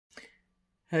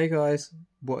Hey guys,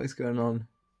 what is going on?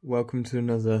 Welcome to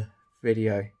another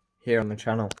video here on the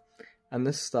channel and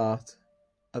the start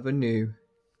of a new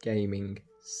gaming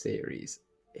series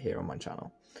here on my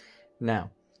channel.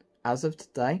 Now, as of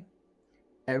today,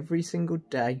 every single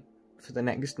day for the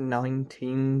next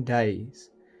 19 days,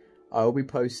 I will be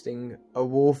posting a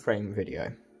Warframe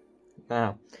video.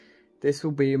 Now, this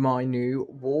will be my new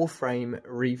Warframe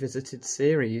Revisited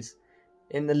series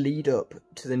in the lead up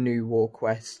to the new War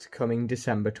Quest coming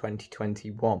December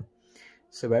 2021.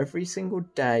 So every single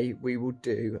day we will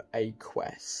do a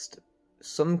quest.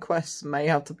 Some quests may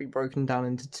have to be broken down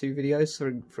into two videos,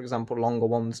 so for example longer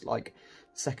ones like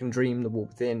Second Dream, The War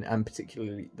Within, and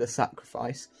particularly The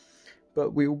Sacrifice.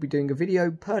 But we will be doing a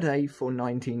video per day for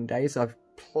 19 days. I've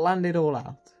planned it all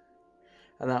out.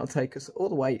 And that'll take us all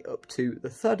the way up to the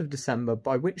 3rd of December,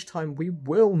 by which time we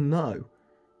will know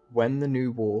when the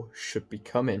new war should be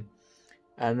coming,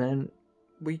 and then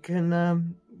we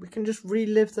can just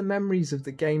relive the memories of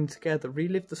the game together,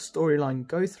 relive the storyline,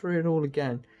 go through it all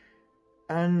again,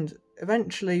 and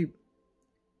eventually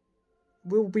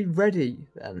we'll be ready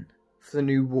then for the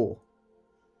new war.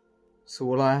 So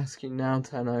all I ask you now,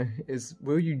 Tenno, is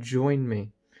will you join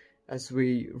me as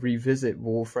we revisit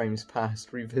Warframe's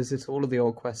past, revisit all of the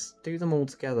old quests, do them all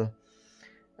together?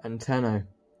 And Tenno,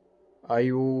 are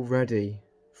you all ready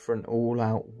for an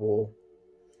all-out war?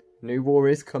 New war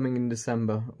is coming in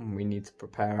December and we need to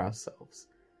prepare ourselves.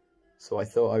 So I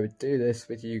thought I would do this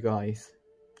with you guys,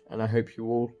 and I hope you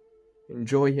all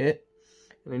enjoy it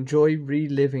and enjoy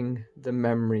reliving the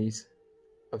memories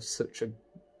of such a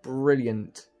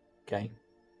brilliant game.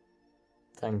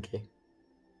 Thank you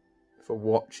for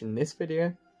watching this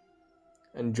video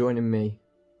and joining me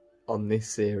on this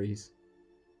series.